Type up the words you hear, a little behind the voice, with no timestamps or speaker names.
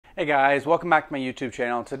Hey guys, welcome back to my YouTube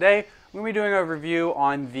channel. Today I'm going to be doing a review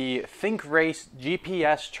on the ThinkRace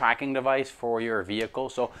GPS tracking device for your vehicle.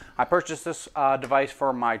 So I purchased this device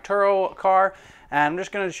for my Turo car, and I'm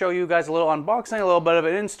just going to show you guys a little unboxing, a little bit of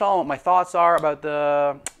an install, what my thoughts are about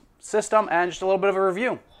the system, and just a little bit of a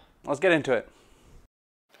review. Let's get into it.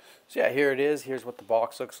 So yeah, here it is. Here's what the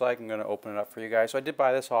box looks like. I'm going to open it up for you guys. So I did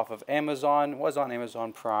buy this off of Amazon. It was on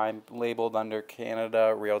Amazon Prime, labeled under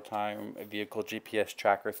Canada Real-Time Vehicle GPS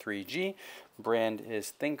Tracker 3G. Brand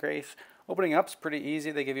is ThinkRace. Opening up is pretty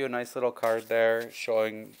easy. They give you a nice little card there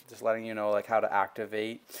showing, just letting you know like how to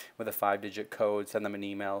activate with a 5-digit code. Send them an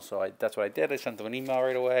email. So that's what I did. I sent them an email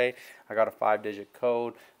right away. I got a 5-digit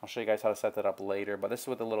code. I'll show you guys how to set that up later. But this is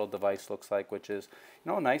what the little device looks like, which is,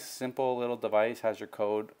 you know, a nice simple little device. Has your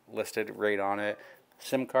code listed right on it.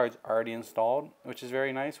 SIM card's already installed, which is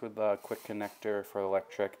very nice, with a quick connector for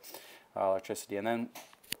electricity. And then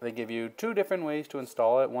they give you two different ways to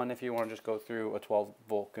install it. One, if you want to just go through a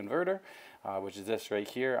 12-volt converter, which is this right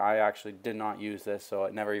here. I actually did not use this, so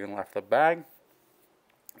it never even left the bag.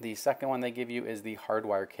 The second one they give you is the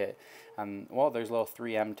hardwire kit. Well, there's a little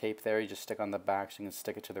 3M tape there. You just stick on the back so you can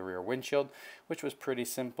stick it to the rear windshield, which was pretty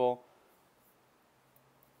simple.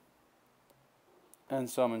 And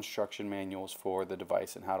some instruction manuals for the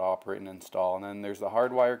device and how to operate and install. And then there's the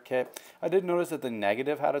hardwire kit. I did notice that the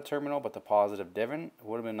negative had a terminal, but the positive didn't. It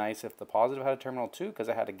would have been nice if the positive had a terminal too, because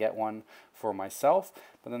I had to get one for myself.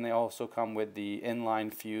 But then they also come with the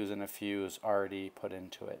inline fuse and a fuse already put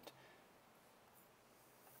into it.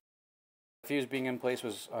 The fuse being in place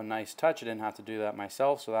was a nice touch. I didn't have to do that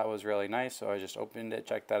myself, so that was really nice. So I just opened it,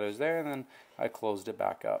 checked that it was there, and then I closed it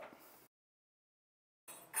back up.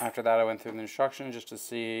 After that, I went through the instructions just to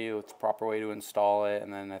see the proper way to install it,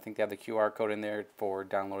 and then I think they have the QR code in there for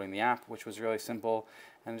downloading the app, which was really simple.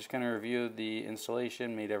 And just kind of reviewed the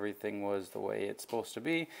installation, made everything was the way it's supposed to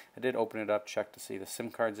be. I did open it up, check to see the SIM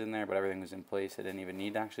cards in there, but everything was in place. I didn't even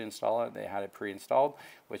need to actually install it. They had it pre-installed,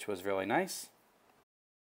 which was really nice.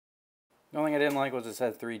 The only thing I didn't like was it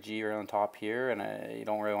said 3G right on top here, and you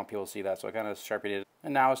don't really want people to see that, so I kind of sharpied it.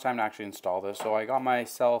 And now it's time to actually install this. So I got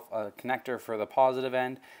myself a connector for the positive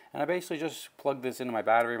end, and I basically just plugged this into my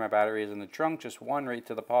battery. My battery is in the trunk, just one right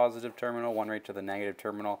to the positive terminal, one right to the negative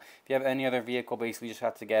terminal. If you have any other vehicle, basically you just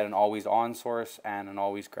have to get an always on source and an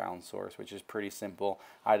always ground source, which is pretty simple.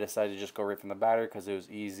 I decided to just go right from the battery because it was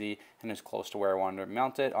easy and it was close to where I wanted to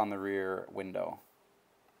mount it on the rear window.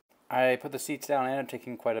 I put the seats down and I'm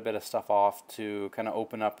taking quite a bit of stuff off to kind of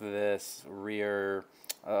open up this rear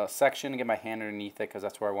section and get my hand underneath it, because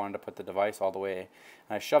that's where I wanted to put the device all the way.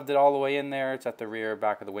 And I shoved it all the way in there. It's at the rear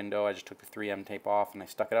back of the window. I just took the 3M tape off and I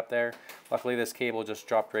stuck it up there. Luckily this cable just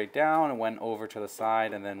dropped right down and went over to the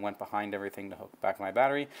side and then went behind everything to hook back my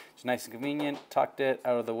battery. It's nice and convenient. Tucked it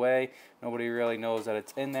out of the way. Nobody really knows that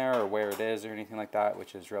it's in there or where it is or anything like that,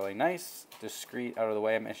 which is really nice. Discreet, out of the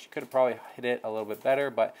way. I mean, she could have probably hit it a little bit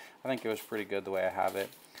better, but I think it was pretty good the way I have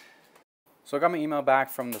it. So I got my email back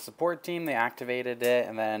from the support team. They activated it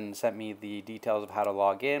and then sent me the details of how to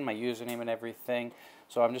log in, my username and everything.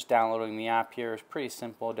 So I'm just downloading the app here. It's pretty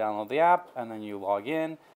simple. Download the app and then you log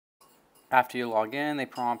in. After you log in, they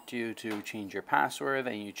prompt you to change your password.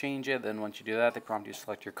 Then you change it. Then once you do that, they prompt you to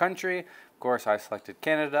select your country. Of course, I selected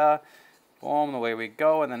Canada. Boom, away we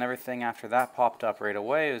go. And then everything after that popped up right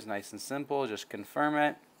away. It was nice and simple. Just confirm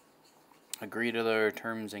it. Agree to their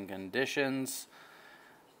terms and conditions.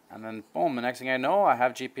 And then boom, the next thing I know, I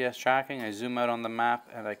have GPS tracking. I zoom out on the map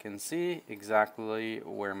and I can see exactly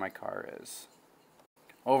where my car is.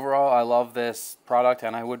 Overall, I love this product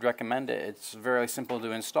and I would recommend it. It's very simple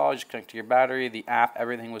to install. Just connect to your battery. The app,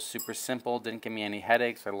 everything was super simple. Didn't give me any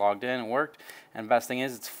headaches. I logged in and worked. And best thing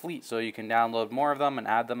is, it's fleet, so you can download more of them and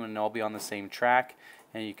add them and they'll be on the same track.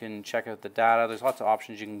 And you can check out the data. There's lots of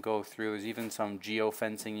options you can go through. There's even some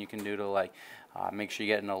geofencing you can do to like make sure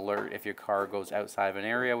you get an alert if your car goes outside of an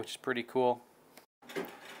area, which is pretty cool.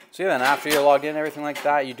 So yeah, then after you're logged in and everything like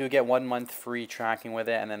that, you do get 1 month free tracking with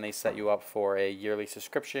it, and then they set you up for a yearly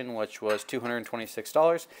subscription, which was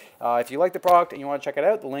 $226. If you like the product and you want to check it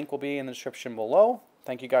out, the link will be in the description below.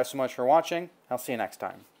 Thank you guys so much for watching. I'll see you next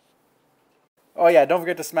time. Oh yeah, don't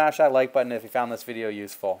forget to smash that like button if you found this video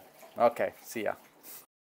useful. Okay, see ya.